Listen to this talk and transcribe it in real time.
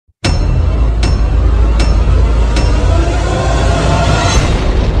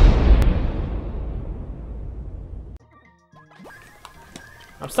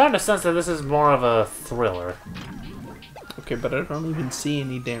starting to sense that this is more of a thriller. Okay, but I don't even see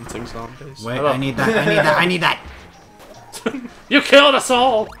any dancing zombies. Wait, I need that, I need that, I need that! You killed us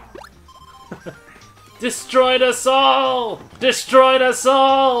all! Destroyed us all! Destroyed us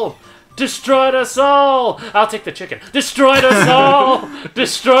all! Destroyed us all! I'll take the chicken. Destroyed us all!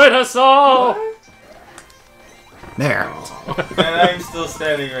 Destroyed us all! There. And I'm still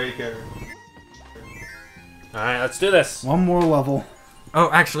standing right here. Alright, let's do this. One more level. Oh,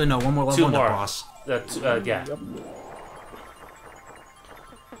 actually, no, one more level Two on the more. boss. Yeah.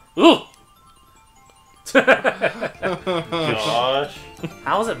 Ooh! Gosh.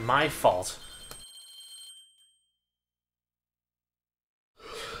 How is it my fault?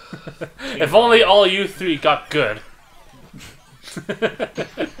 If only all you three got good. You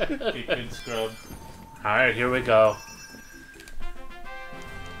can scrub. Alright, here we go.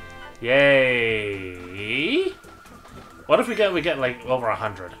 Yay! What if we get like over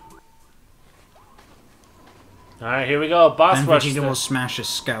 100? Alright, here we go. Boss Then rush. Vegeta will smash a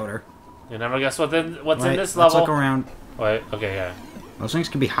scouter. You never guess what's in Wait, this let's level. look around. Wait, okay, yeah. Those things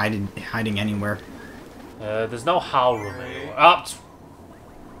could be hiding anywhere. There's no howl room anymore.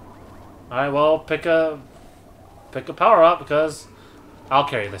 Alright, well, pick a power up because I'll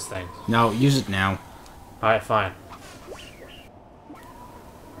carry this thing. No, use it now. Alright, fine.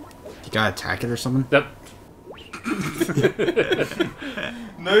 You gotta attack it or something? Yep.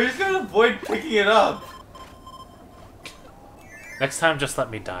 No, you just gotta avoid picking it up. Next time, just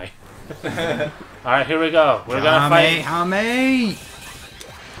let me die. Alright, here we go. We're gonna fight. Hame!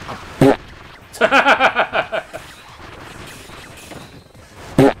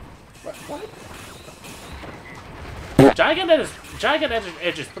 Giant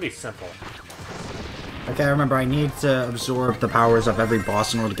Edge is pretty simple. Okay, remember, I need to absorb the powers of every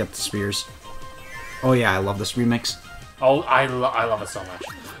boss in order to get the spheres. Oh yeah, I love this remix. Oh, I love it so much.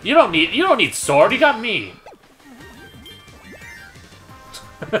 You don't need sword. You got me.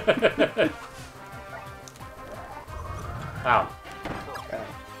 Ow.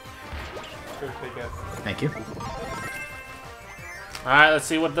 Thank you. Alright, let's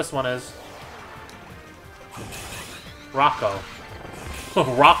see what this one is. Rocco.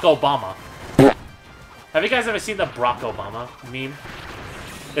 Rock Obama. Have you guys ever seen the Brock Obama meme?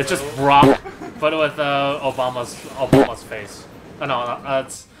 It's just Brock, but with Obama's face. Oh no,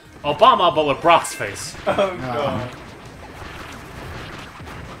 it's Obama, but with Brock's face. Oh god.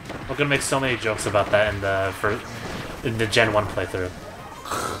 We're gonna make so many jokes about that in the Gen 1 playthrough.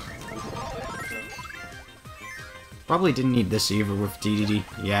 Probably didn't need this either with DDD.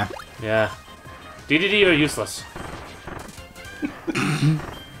 Yeah. Yeah. DDD are useless.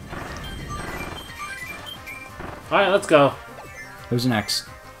 Alright, let's go. Who's next?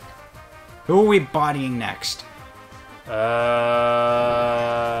 Who are we bodying next? Apparently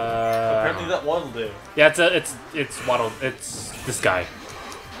that one will do. Yeah, it's Waddle. It's this guy.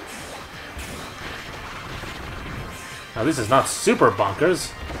 Now this is not super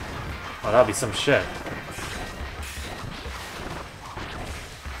bonkers. Oh, that'll be some shit.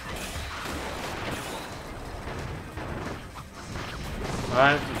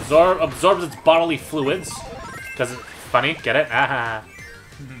 Alright, absorbs its bodily fluids. Because it's funny, get it? Alright,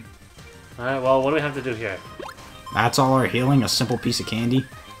 well, what do we have to do here? That's all our healing? A simple piece of candy?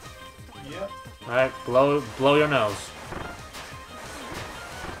 Yep. Alright, blow your nose.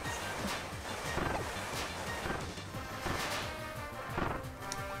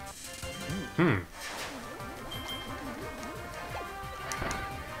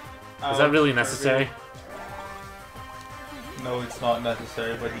 Is that really necessary? No, it's not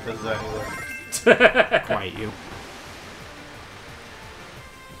necessary, but he does it anyway. Quiet you.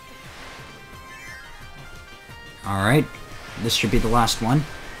 Alright. This should be the last one.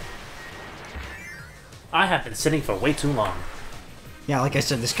 I have been sitting for way too long. Yeah, like I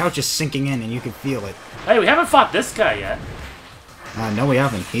said, this couch is sinking in and you can feel it. Hey, we haven't fought this guy yet. No, we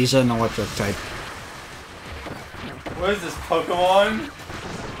haven't. He's an electric type. What is this, Pokemon?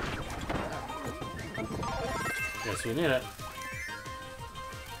 Yes, we need it.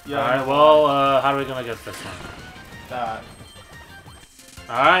 Yeah. Alright, well, how are we gonna get this one? That.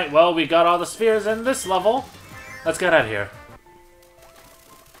 Alright, well, we got all the spheres in this level. Let's get out of here.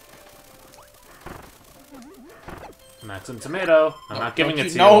 Maxim Tomato. I'm not giving it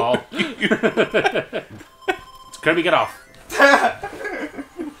to you all. Kirby, get off.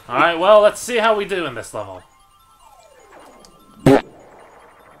 Alright, well, let's see how we do in this level.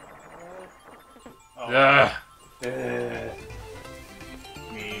 Ugh.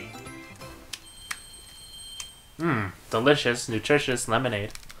 Delicious, nutritious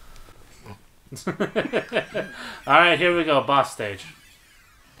lemonade. Alright, here we go, boss stage.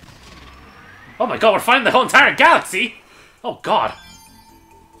 Oh my god, we're fighting the whole entire galaxy! Oh god.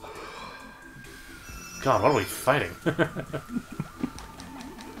 God, what are we fighting? Oh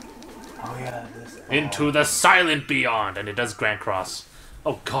yeah, this. Into the silent beyond, and it does Grand Cross.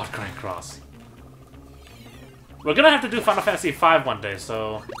 Oh god, Grand Cross. We're gonna have to do Final Fantasy V one day,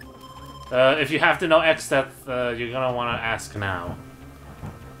 so... if you have to know X, that you're gonna want to ask now.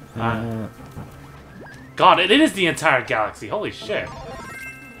 God, it is the entire galaxy. Holy shit.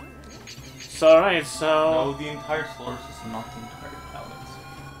 So, alright, so... No, the entire solar system, not the entire galaxy.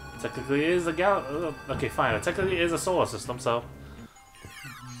 Technically, it is a okay, fine. It technically is a solar system, so...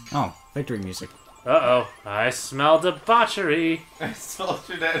 Oh, victory music. Uh-oh. I smell debauchery. I smell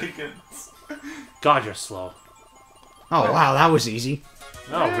shenanigans. God, you're slow. Oh, wow, that was easy.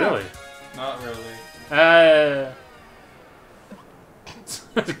 Oh, really? Not really.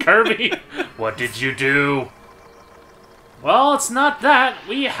 Kirby, what did you do? Well, it's not that.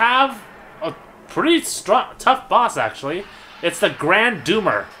 We have a pretty tough boss, actually. It's the Grand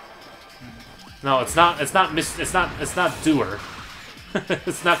Doomer. No, it's not. It's not Doer.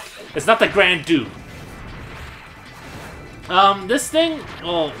 it's not the Grand Doom. This thing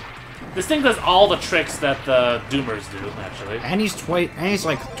does all the tricks that the Doomers do, actually. And he's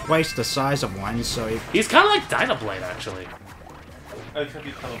like twice the size of one, so He's kind of like Dynablade, actually. Except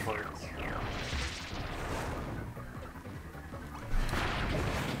he teleports.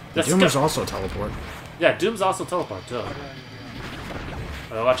 Doomers also teleport. Yeah, Doom's also teleport too.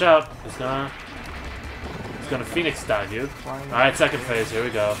 Watch out! He's gonna Phoenix die, dude. All right, second phase. Here we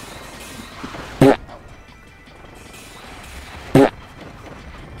go.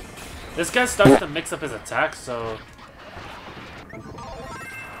 This guy starts to mix up his attacks, so.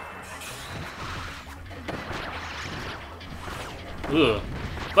 Ugh.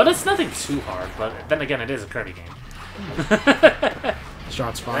 But it's nothing too hard, but then again, it is a Kirby game.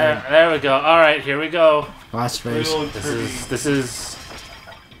 Shots fired. There we go. Alright, here we go. Last phase. This is...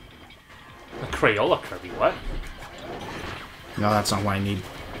 a Crayola Kirby, what? No, that's not what I need.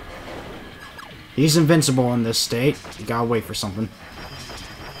 He's invincible in this state. You gotta wait for something.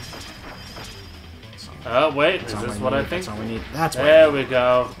 Wait, is this what I think? That's all we need. That's what There we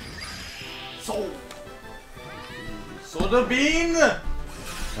go. Soda bean!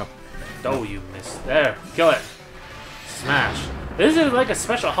 Oh, you missed. There, kill it. Smash. This is like a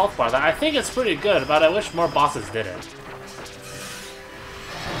special health bar that I think it's pretty good, but I wish more bosses did it.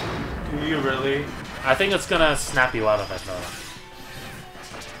 Do you really? I think it's gonna snap you out of it, though.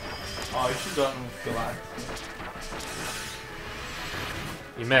 Oh, you should have done with Galactus.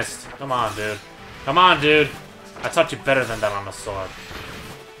 You missed. Come on, dude. Come on, dude. I taught you better than that on the sword.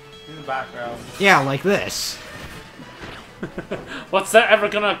 In the background. Yeah, like this. What's that ever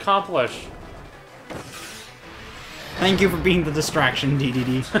gonna accomplish? Thank you for being the distraction,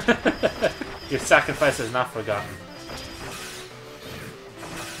 DDD. Your sacrifice is not forgotten.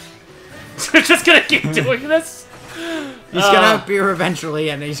 We're just gonna keep doing this? He's gonna appear eventually,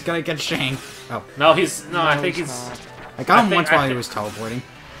 and he's gonna get shanked. Oh. No, I think he's... I got him once while he was teleporting.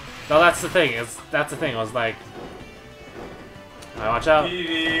 No, that's the thing. I was like... Alright, watch out.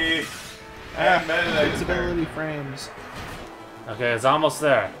 Flexibility frames. Okay, it's almost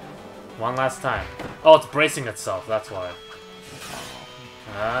there. One last time. Oh, it's bracing itself, that's why.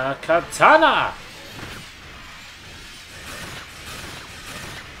 Katana!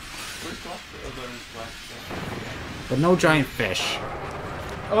 But no giant fish.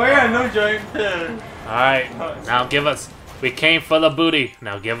 Oh yeah, no giant fish. Alright, now give us... We came for the booty.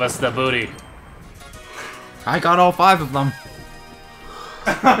 Now give us the booty. I got all 5 of them.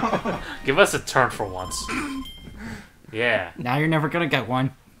 Give us a turn for once. Yeah. Now you're never gonna get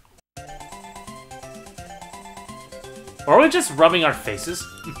one. Or are we just rubbing our faces?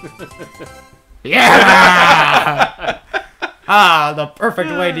 Yeah! Ah, the perfect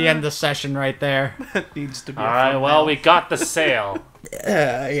way to end the session right there. That needs to be. Alright, well, we got the sail.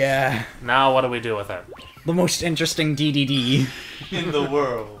 Yeah. Now what do we do with it? The most interesting DDD. In the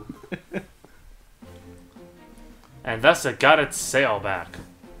world. And thus it got its sail back.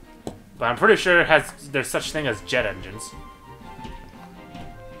 But I'm pretty sure there's such thing as jet engines.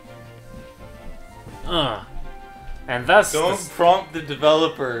 And thus... Don't prompt the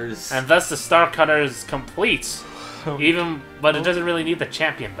developers. And thus the Star Cutter is complete. But it doesn't really need the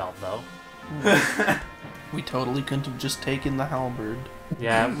champion belt, though. We totally couldn't have just taken the halberd.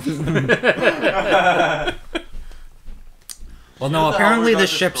 Yeah. Well, no, apparently this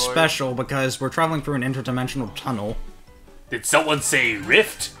ship's special because we're traveling through an interdimensional tunnel. Did someone say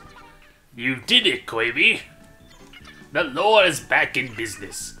rift? You did it, Kirby. The lore is back in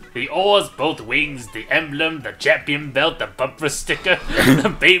business. The oars, both wings, the emblem, the champion belt, the bumper sticker,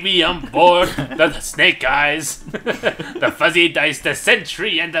 the baby on board, the snake eyes, the fuzzy dice, the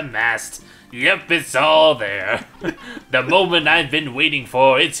sentry, and the mast. Yep, it's all there. The moment I've been waiting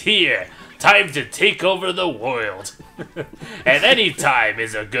for, it's here. Time to take over the world. And any time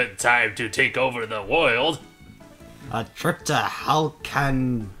is a good time to take over the world. A trip to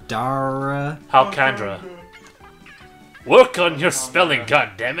Halkandara. Halkandra. Work on your spelling,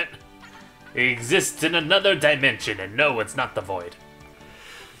 goddammit. It exists in another dimension, and no, it's not the void.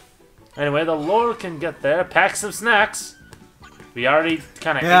 Anyway, the Lord can get there. Pack some snacks. We already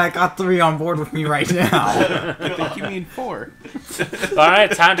kind of Yeah, I got 3 on board with me right now. I think you mean 4.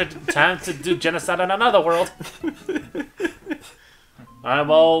 Alright, time to do genocide on another world. Alright,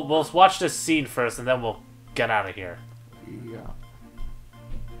 well, we'll watch this scene first, and then we'll get out of here. Yeah.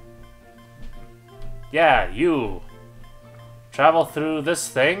 Yeah, you. Travel through this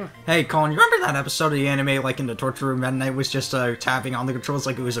thing. Hey, Colin, you remember that episode of the anime, like in the torture room, and I was just tapping on the controls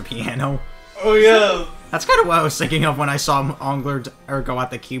like it was a piano? Oh yeah. That's kind of what I was thinking of when I saw Ongler go at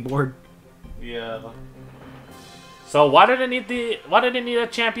the keyboard. Yeah. So why did it need a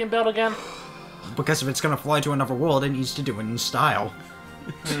champion belt again? Because if it's gonna fly to another world, it needs to do it in style.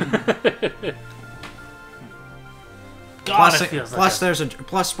 God, Plus, it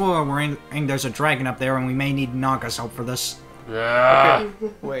feels spoiler warning, there's a dragon up there, and we may need Naga's help for this. Ugh.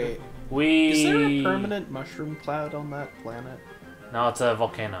 Wait. We. Is there a permanent mushroom cloud on that planet? No, it's a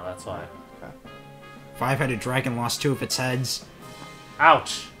volcano. That's why. Okay. 5-headed dragon lost 2 of its heads.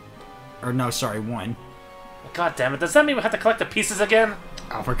 Ouch. Or no, sorry, 1. God damn it! Does that mean we have to collect the pieces again?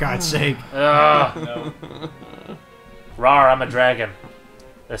 Oh, for God's sake. Ugh. No. Rawr, I'm a dragon.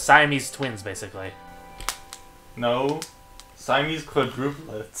 They're Siamese twins, basically. No. Siamese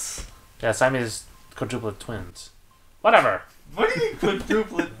quadruplets. Yeah, Siamese quadruplet twins. Whatever. What do you mean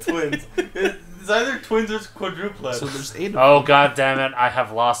quadruplet twins? It's either twins or quadruplets. So there's 8 of Oh god damn it! I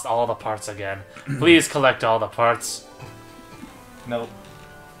have lost all the parts again. Please collect all the parts. Nope.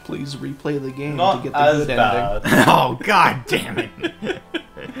 Please replay the game Not to get the as good bad. ending. Oh, God damn it.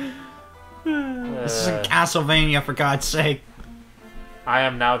 This isn't Uh, Castlevania, for God's sake. I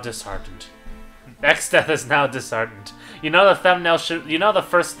am now disheartened. X-Death is now disheartened. You know the thumbnail should. You know the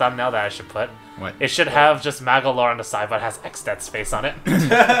first thumbnail that I should put. What? It should have just Magalore on the side, but it has X-Death's face on it.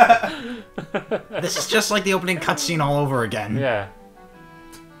 This is just like the opening cutscene all over again. Yeah.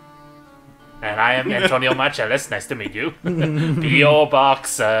 And I am Antonio Marcellus. Nice to meet you. P.O.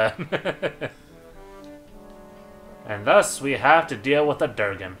 Box. And thus we have to deal with a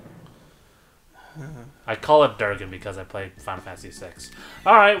Durgan. I call it Durgan because I played Final Fantasy VI.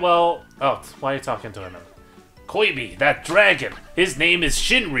 Alright, well... Oh, why are you talking to him? Koibi, that dragon. His name is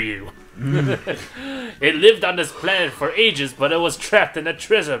Shinryu. It lived on this planet for ages, but it was trapped in a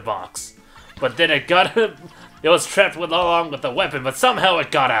treasure box. But then it got... It was trapped along with the weapon, but somehow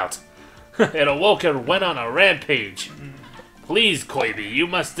it got out. It awoke and went on a rampage. Please, Koibi, you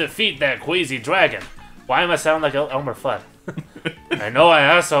must defeat that queasy dragon. Why am I sounding like Elmer Fudd? I know I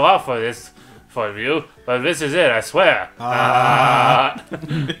asked so lot for this for you, but this is it, I swear.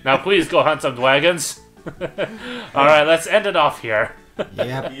 Now please go hunt some dragons. Alright, let's end it off here.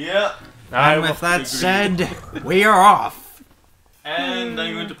 Yep. Yep. Alright, And with that said, we are off. And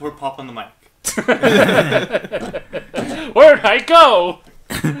I'm going to pour pop on the mic. where'd I go?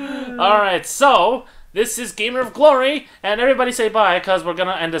 Alright, so this is Gamer of Glory, and everybody say bye, because we're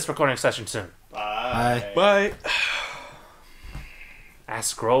gonna end this recording session soon. Bye. Bye.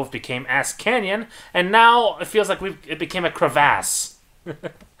 Ass Grove became Ass Canyon, and now it feels like it became a crevasse.